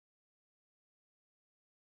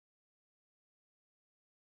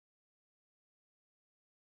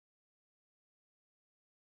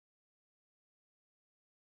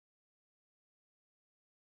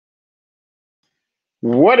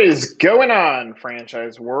What is going on,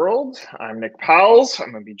 franchise world? I'm Nick Powles. I'm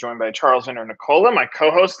going to be joined by Charles and Nicola, my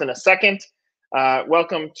co-host, in a second.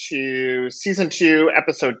 Welcome to season 2,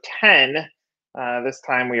 episode 10. This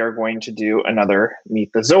time we are going to do another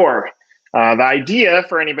Meet the Zor. The idea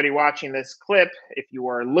for anybody watching this clip, if you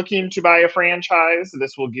are looking to buy a franchise,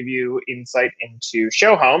 this will give you insight into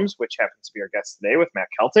Showhomes, which happens to be our guest today with Matt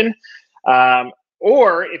Kelton.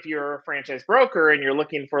 Or if you're a franchise broker and you're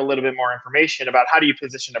looking for a little bit more information about how do you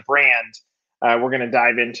position a brand, we're going to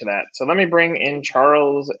dive into that. So let me bring in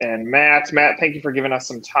Charles and Matt. Matt, thank you for giving us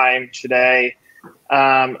some time today.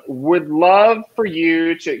 Would love for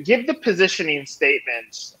you to give the positioning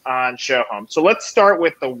statement on Showhomes. So let's start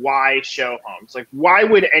with the why Showhomes. Like, why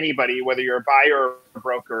would anybody, whether you're a buyer or a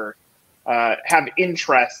broker, have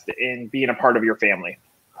interest in being a part of your family?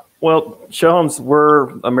 Well, Showhomes, we're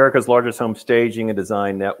America's largest home staging and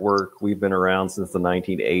design network. We've been around since the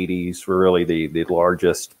 1980s. We're really the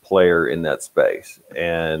largest player in that space.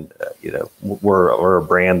 And, we're a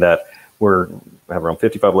brand that have around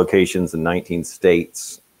 55 locations in 19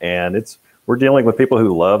 states. And we're dealing with people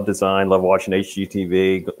who love design, love watching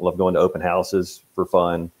HGTV, love going to open houses for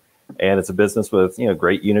fun. And it's a business with,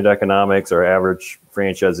 great unit economics. Our average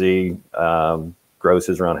franchisee,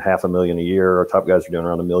 grosses around $500,000 a year. Our top guys are doing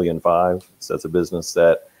around $1.5 million. So it's a business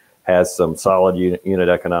that has some solid unit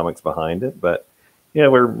economics behind it. But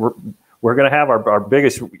we're going to have our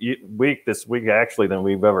biggest week this week actually than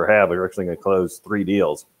we've ever had. We're actually going to close 3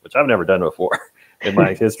 deals, which I've never done before in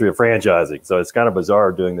my history of franchising. So it's kind of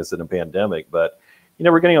bizarre doing this in a pandemic. But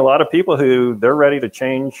we're getting a lot of people who they're ready to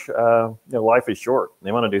change. Life is short.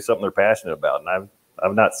 They want to do something they're passionate about, and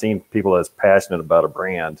I've not seen people as passionate about a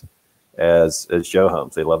brand as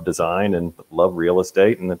Showhomes. They love design and love real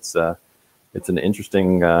estate, and it's an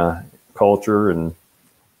interesting culture and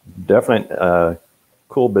definitely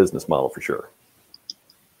cool business model for sure.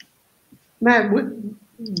 Matt,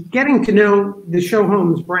 getting to know the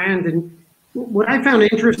Showhomes brand, and what I found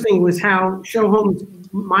interesting was how Showhomes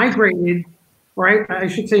migrated, right? I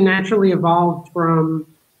should say naturally evolved from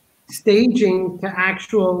staging to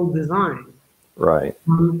actual design. Right.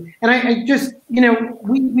 And I just,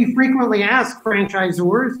 we frequently ask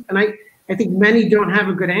franchisors, and I think many don't have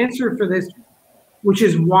a good answer for this, which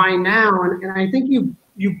is why now. And I think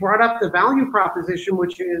you brought up the value proposition,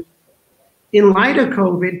 which is in light of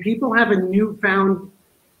COVID, people have a newfound,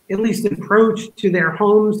 at least approach to their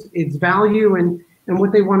homes, its value and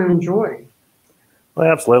what they want to enjoy.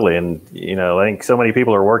 Well, absolutely. And, I think so many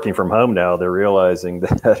people are working from home now. They're realizing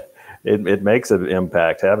that it makes an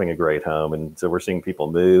impact having a great home. And so we're seeing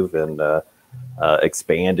people move and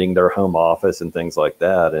expanding their home office and things like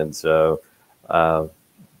that. And so, but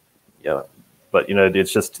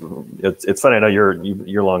it's funny. I know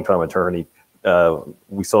you're a longtime attorney.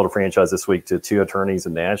 We sold a franchise this week to 2 attorneys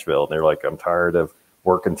in Nashville, and they're like, I'm tired of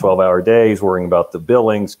working 12-hour days, worrying about the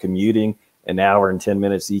billings, commuting an hour and 10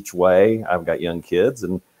 minutes each way. I've got young kids,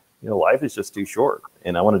 and life is just too short,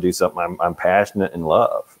 and I want to do something I'm passionate and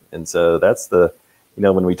love. And so that's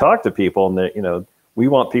when we talk to people, and we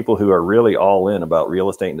want people who are really all in about real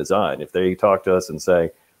estate and design. If they talk to us and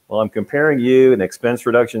say, well, I'm comparing you, an expense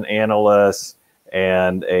reduction analyst,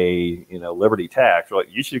 and a Liberty Tax, well,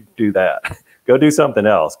 you should do that. Go do something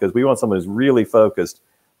else, because we want someone who's really focused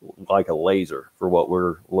like a laser for what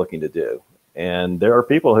we're looking to do. And there are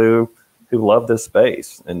people who love this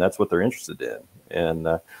space, and that's what they're interested in.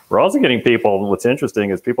 And we're also getting people, what's interesting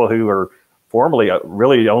is people who are formerly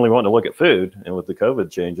really only wanting to look at food, and with the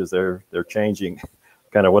COVID changes, they're changing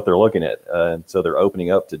kind of what they're looking at. And so they're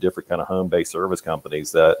opening up to different kind of home-based service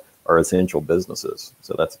companies that are essential businesses.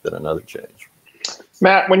 So that's been another change.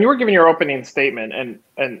 Matt, when you were giving your opening statement,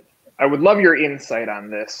 and I would love your insight on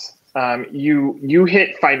this, you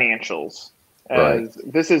hit financials as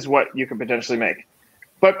right. This is what you could potentially make.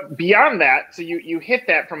 But beyond that, so you hit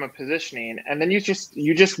that from a positioning, and then you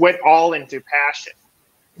just went all into passion.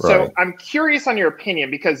 Right. So I'm curious on your opinion,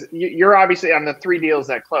 because you're obviously on the 3 deals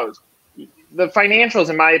that closed. The financials,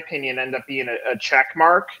 in my opinion, end up being a check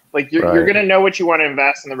mark. Like you're going to know what you want to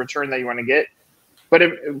invest and the return that you want to get. But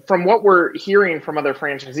from what we're hearing from other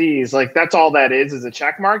franchisees, like that's all that is a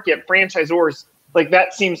check mark. Yet franchisors, like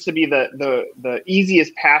that seems to be the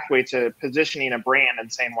easiest pathway to positioning a brand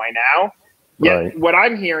and saying why now. Yet what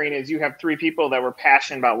I'm hearing is you have 3 people that were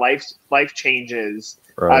passionate about life changes,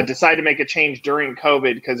 decide to make a change during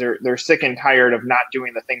COVID because they're sick and tired of not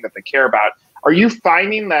doing the thing that they care about. Are you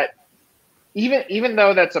finding that even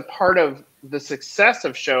though that's a part of the success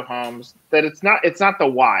of Showhomes, that it's not the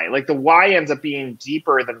why? Like the why ends up being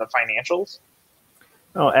deeper than the financials?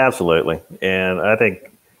 Oh, absolutely. And I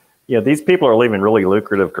think these people are leaving really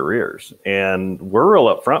lucrative careers, and we're real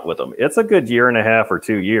upfront with them. It's a good year and a half or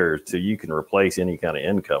 2 years till you can replace any kind of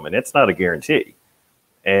income, and it's not a guarantee.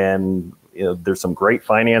 And there's some great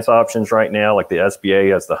finance options right now, like the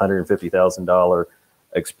SBA has the $150,000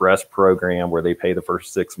 Express program where they pay the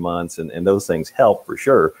first 6 months, and those things help for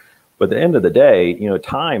sure. But at the end of the day,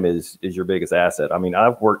 time is your biggest asset. I mean,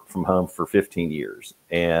 I've worked from home for 15 years,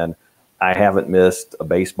 and I haven't missed a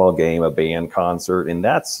baseball game, a band concert, and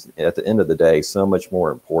that's, at the end of the day, so much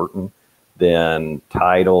more important than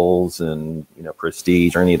titles and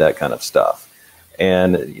prestige or any of that kind of stuff.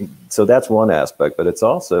 And so that's one aspect, but it's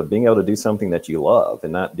also being able to do something that you love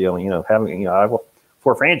and not dealing,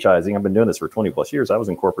 for franchising, I've been doing this for 20 plus years. I was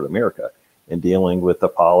in corporate America and dealing with the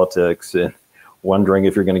politics and wondering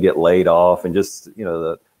if you're going to get laid off and just,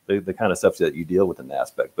 the kind of stuff that you deal with in that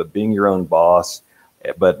aspect. But being your own boss,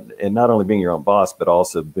 and not only being your own boss, but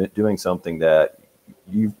also doing something that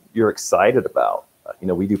you're excited about.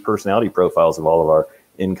 We do personality profiles of all of our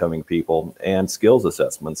incoming people and skills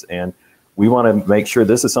assessments. And we want to make sure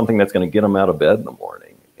this is something that's going to get them out of bed in the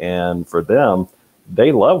morning. And for them,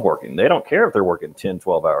 they love working. They don't care if they're working 10,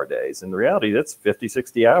 12-hour days. In reality, that's 50,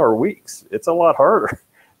 60-hour weeks. It's a lot harder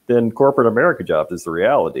than corporate America jobs is the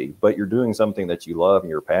reality. But you're doing something that you love and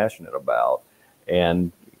you're passionate about.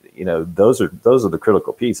 And, those are the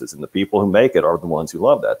critical pieces. And the people who make it are the ones who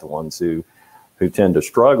love that. The ones who tend to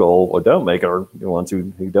struggle or don't make it are the ones who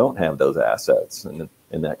don't have those assets and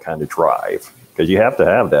that kind of drive. Because you have to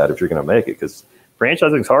have that if you're going to make it. Because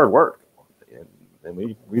franchising is hard work. And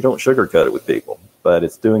we don't sugarcoat it with people, but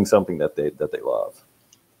it's doing something that they love.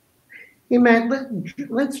 Hey, Matt,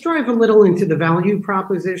 let's drive a little into the value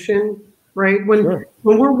proposition, right? When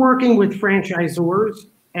we're working with franchisors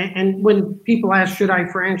and when people ask, should I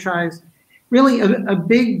franchise? Really a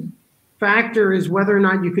big factor is whether or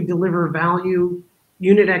not you could deliver value,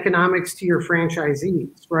 unit economics to your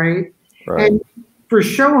franchisees, right? And for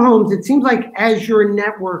Showhomes, it seems like as your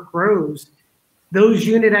network grows, those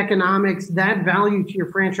unit economics, that value to your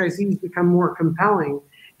franchisees become more compelling.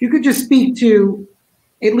 If you could just speak to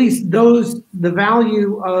at least the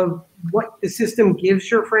value of what the system gives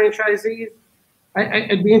your franchisees,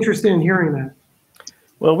 I'd be interested in hearing that.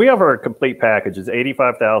 Well, we have our complete package. It's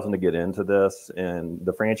 $85,000 to get into this, and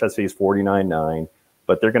the franchise fee is $49,900.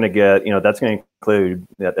 But they're going to get, that's going to include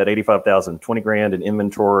that $85,000, $20,000 in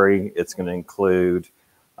inventory. It's going to include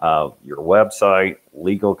your website,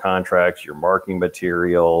 legal contracts, your marketing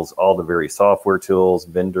materials, all the various software tools,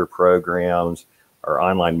 vendor programs, our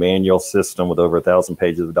online manual system with over 1,000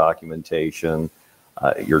 pages of documentation,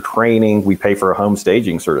 your training. We pay for a home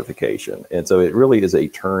staging certification. And so it really is a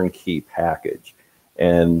turnkey package.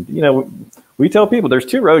 And, we tell people there's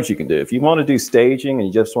 2 roads you can do. If you want to do staging and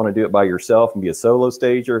you just want to do it by yourself and be a solo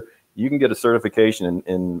stager, you can get a certification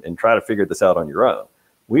and try to figure this out on your own.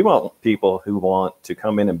 We want people who want to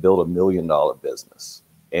come in and build $1 million business.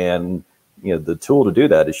 And, the tool to do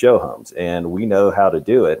that is Showhomes. And we know how to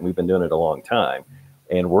do it. And we've been doing it a long time.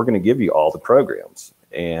 And we're going to give you all the programs.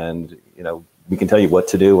 And, we can tell you what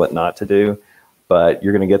to do, what not to do. But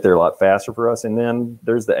you're going to get there a lot faster for us. And then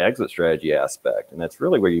there's the exit strategy aspect. And that's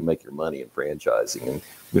really where you make your money in franchising. And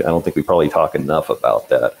I don't think we probably talk enough about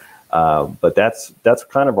that. But that's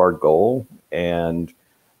kind of our goal. And,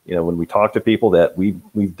 when we talk to people that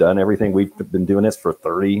we've done everything, we've been doing this for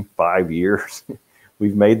 35 years.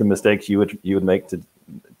 We've made the mistakes you would make to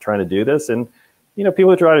trying to do this. And,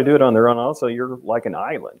 people try to do it on their own. Also, you're like an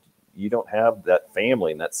island. You don't have that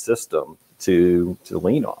family and that system to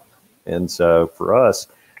lean on. And so for us,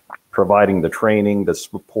 providing the training, the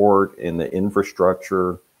support, and the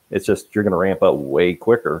infrastructure, it's just, you're going to ramp up way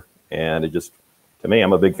quicker. And it just, to me,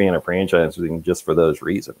 I'm a big fan of franchising just for those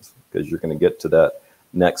reasons, because you're going to get to that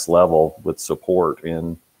next level with support.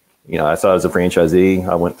 And, I saw as a franchisee,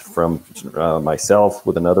 I went from myself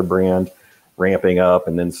with another brand, ramping up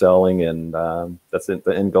and then selling. And that's the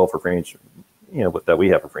end goal for that we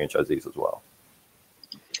have for franchisees as well.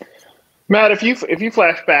 Matt, if you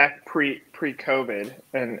flash back pre-COVID,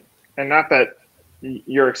 and not that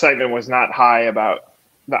your excitement was not high about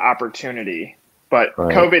the opportunity, but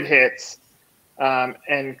COVID hits,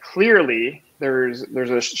 and clearly there's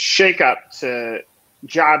a shakeup to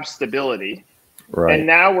job stability, and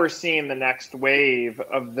now we're seeing the next wave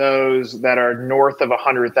of those that are north of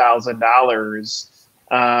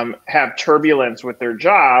 $100,000 have turbulence with their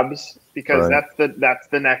jobs because that's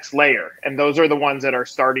the next layer, and those are the ones that are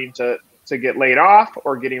starting to get laid off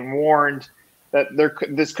or getting warned that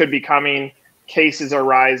this could be coming. Cases are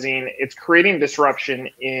rising. It's creating disruption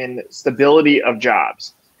in stability of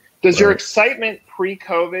jobs. Does your excitement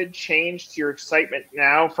pre-COVID change to your excitement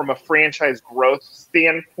now from a franchise growth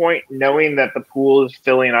standpoint, knowing that the pool is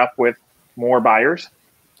filling up with more buyers?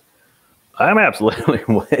 I'm absolutely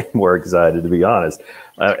way more excited, to be honest.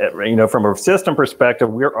 From a system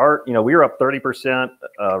perspective, we were up 30%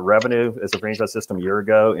 revenue as a franchise system a year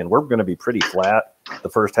ago, and we're going to be pretty flat the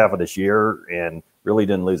first half of this year, and really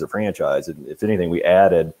didn't lose a franchise. And if anything, we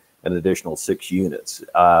added an additional 6 units,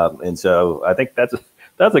 and so I think that's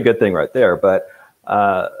a good thing right there. But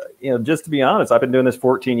just to be honest, I've been doing this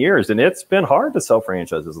 14 years, and it's been hard to sell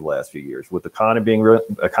franchises the last few years with the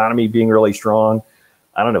economy being really strong.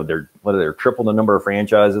 I don't know, they're triple the number of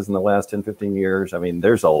franchises in the last 10, 15 years. I mean,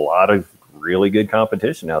 there's a lot of really good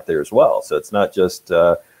competition out there as well. So it's not just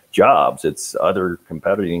jobs, it's other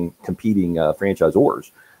competing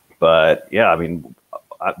franchisors. But yeah, I mean,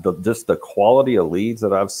 just the quality of leads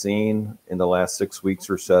that I've seen in the last 6 weeks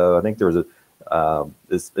or so, I think there was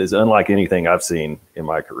is unlike anything I've seen in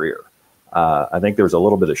my career. I think there was a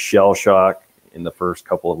little bit of shell shock in the first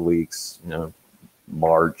couple of weeks,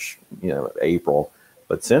 March, April.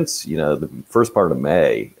 But since, the first part of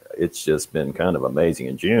May, it's just been kind of amazing.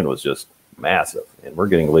 And June was just massive. And we're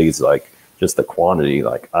getting leads like just the quantity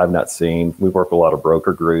like I've not seen. We work with a lot of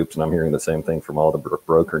broker groups, and I'm hearing the same thing from all the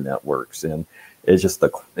broker networks. And it's just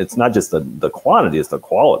it's not just the quantity, it's the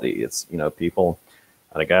quality. It's, people,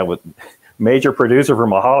 and a guy with major producer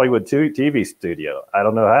from a Hollywood TV studio. I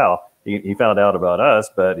don't know how he found out about us,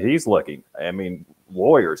 but he's looking. I mean,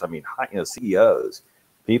 lawyers, CEOs,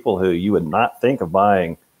 people who you would not think of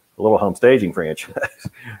buying a little home staging franchise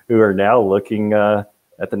who are now looking at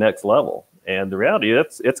the next level. And the reality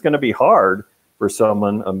is it's going to be hard for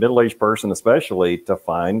someone, a middle-aged person especially, to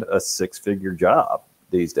find a 6-figure job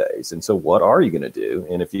these days. And so what are you going to do?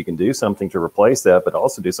 And if you can do something to replace that, but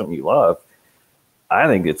also do something you love, I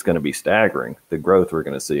think it's going to be staggering, the growth we're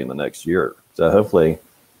going to see in the next year. So hopefully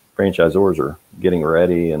franchisors are getting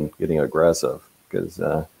ready and getting aggressive, because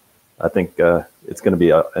I think it's going to be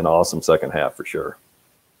an awesome second half for sure.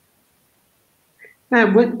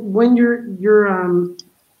 Matt, when you're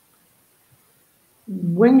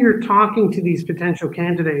talking to these potential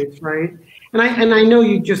candidates, right? And I know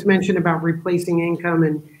you just mentioned about replacing income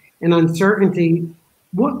and uncertainty.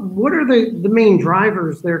 What are the main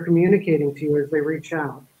drivers they're communicating to you as they reach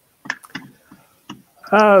out?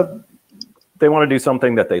 They want to do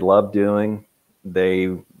something that they love doing.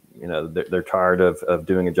 They're tired of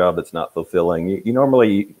doing a job that's not fulfilling. You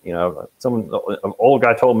normally, an old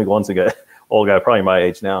guy told me once ago, old guy, probably my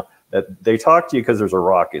age now, that they talk to you because there's a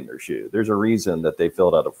rock in their shoe. There's a reason that they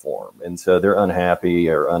filled out a form. And so they're unhappy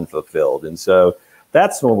or unfulfilled. And so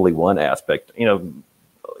that's normally one aspect.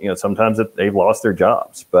 Sometimes they've lost their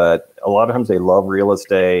jobs, but a lot of times they love real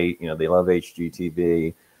estate, they love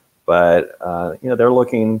HGTV, but, they're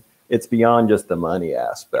looking, it's beyond just the money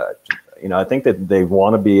aspect. I think that they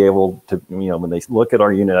want to be able to, when they look at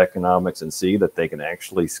our unit economics and see that they can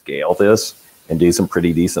actually scale this and do some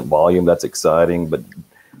pretty decent volume, that's exciting. But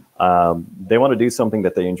they want to do something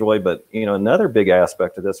that they enjoy. But, another big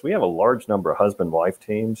aspect of this, we have a large number of husband-wife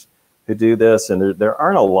teams who do this. And there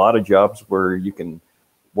aren't a lot of jobs where you can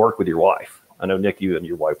work with your wife. I know, Nick, you and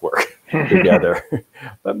your wife work together,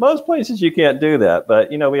 but most places you can't do that. But,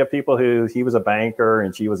 we have people he was a banker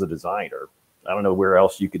and she was a designer. I don't know where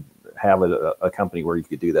else you could have a company where you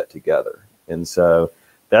could do that together. And so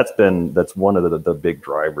that's one of the big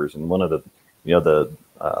drivers. And one of the,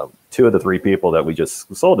 two of the 3 people that we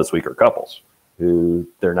just sold this week are couples who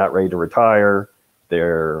they're not ready to retire.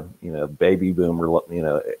 They're, baby boomer,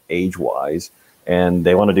 age wise, and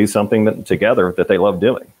they want to do something together that they love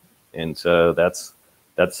doing. And so that's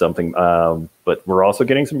something, but we're also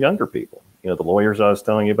getting some younger people, the lawyers I was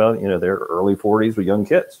telling you about, they're early 40s with young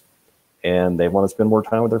kids, and they want to spend more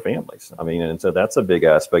time with their families. And so that's a big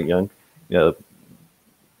aspect.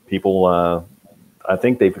 People, I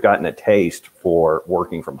think they've gotten a taste for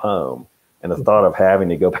working from home, and the thought of having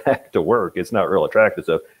to go back to work, it's not real attractive.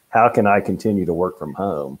 So how can I continue to work from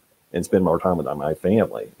home and spend more time with my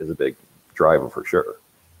family is a big driver for sure.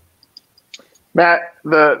 Matt,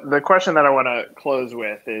 the question that I want to close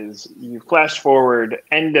with is, you flash forward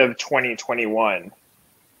end of 2021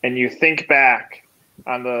 and you think back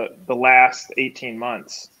on the last 18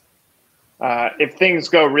 months. If things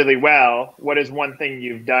go really well, what is one thing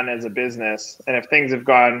you've done as a business? And if things have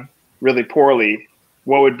gone really poorly,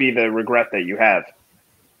 what would be the regret that you have?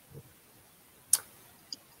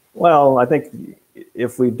 Well, I think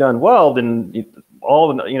if we've done well, then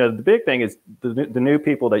the big thing is the new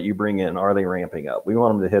people that you bring in, are they ramping up? We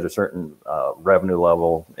want them to hit a certain revenue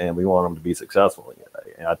level, and we want them to be successful.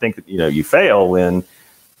 And I think that, you fail when,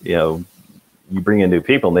 you bring in new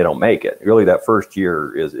people and they don't make it. Really, that first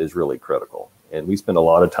year is really critical. And we spend a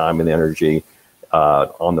lot of time and energy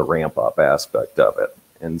on the ramp up aspect of it.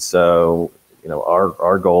 And so,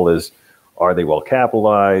 our goal is, are they well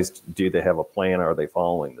capitalized? Do they have a plan? Are they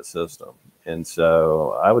following the system? And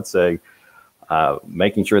so I would say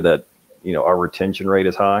making sure that, our retention rate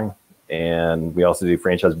is high. And we also do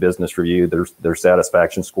franchise business review. Their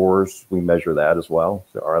satisfaction scores. We measure that as well.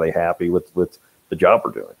 So are they happy with the job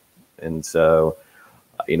we're doing? And so,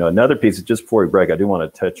 another piece, just before we break, I do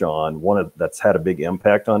want to touch on that's had a big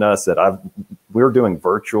impact on us that we're doing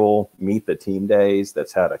virtual meet the team days.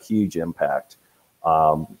 That's had a huge impact.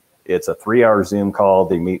 It's a 3-hour Zoom call.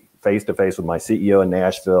 They meet face to face with my CEO in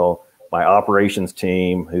Nashville, my operations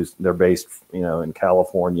team, they're based, in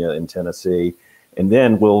California and Tennessee. And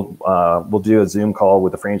then we'll do a Zoom call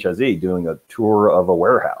with the franchisee doing a tour of a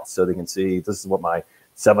warehouse so they can see this is what my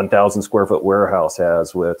 7,000 square foot warehouse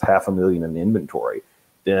has with $500,000 in inventory.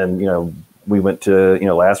 Then, we went to,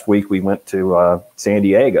 last week we went to San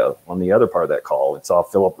Diego on the other part of that call and saw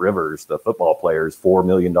Phillip Rivers, the football player's $4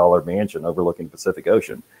 million mansion overlooking the Pacific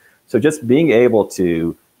Ocean. So just being able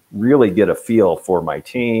to really get a feel for my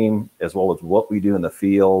team as well as what we do in the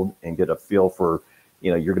field and get a feel for,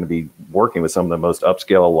 you're going to be working with some of the most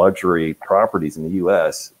upscale luxury properties in the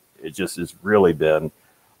U.S. It just has really been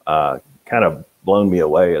kind of blown me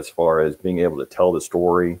away as far as being able to tell the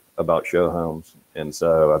story about Showhomes. And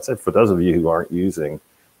so I'd say for those of you who aren't using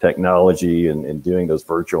technology and doing those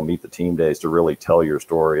virtual meet the team days to really tell your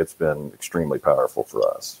story, it's been extremely powerful for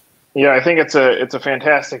us. Yeah, I think it's a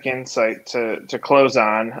fantastic insight to close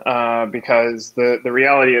on because the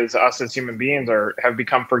reality is us as human beings have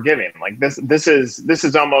become forgiving. Like this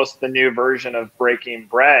is almost the new version of breaking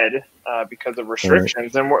bread because of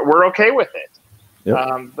restrictions, and we're okay with it.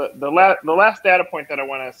 Yep. The last data point that I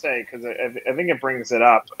want to say, because I think it brings it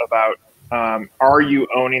up about are you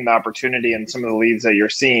owning the opportunity and some of the leads that you're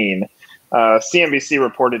seeing? CNBC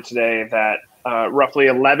reported today that roughly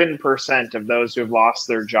 11% of those who have lost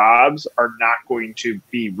their jobs are not going to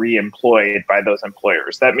be reemployed by those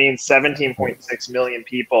employers. That means 17.6 million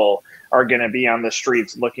people are going to be on the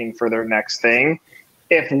streets looking for their next thing.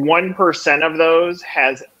 If 1% of those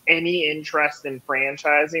has any interest in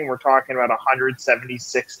franchising, we're talking about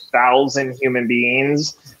 176,000 human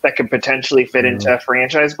beings that could potentially fit into a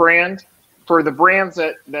franchise brand. For the brands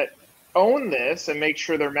that own this and make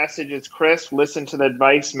sure their message is crisp, listen to the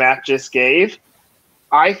advice Matt just gave,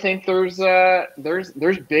 I think there's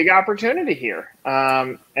big opportunity here.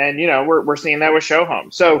 And we're seeing that with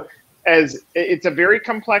Showhomes. So as it's a very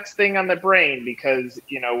complex thing on the brain because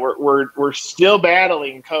we're still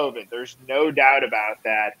battling COVID. There's no doubt about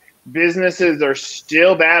that. Businesses are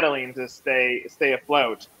still battling to stay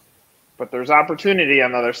afloat, but there's opportunity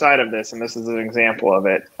on the other side of this, and this is an example of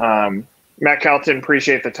it. Matt Kelton,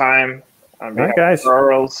 appreciate the time. All right, guys.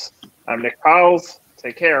 Charles, I'm Nick Powles.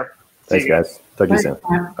 Take care. Thanks, guys. Talk to you soon.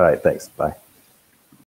 All right, thanks. Bye.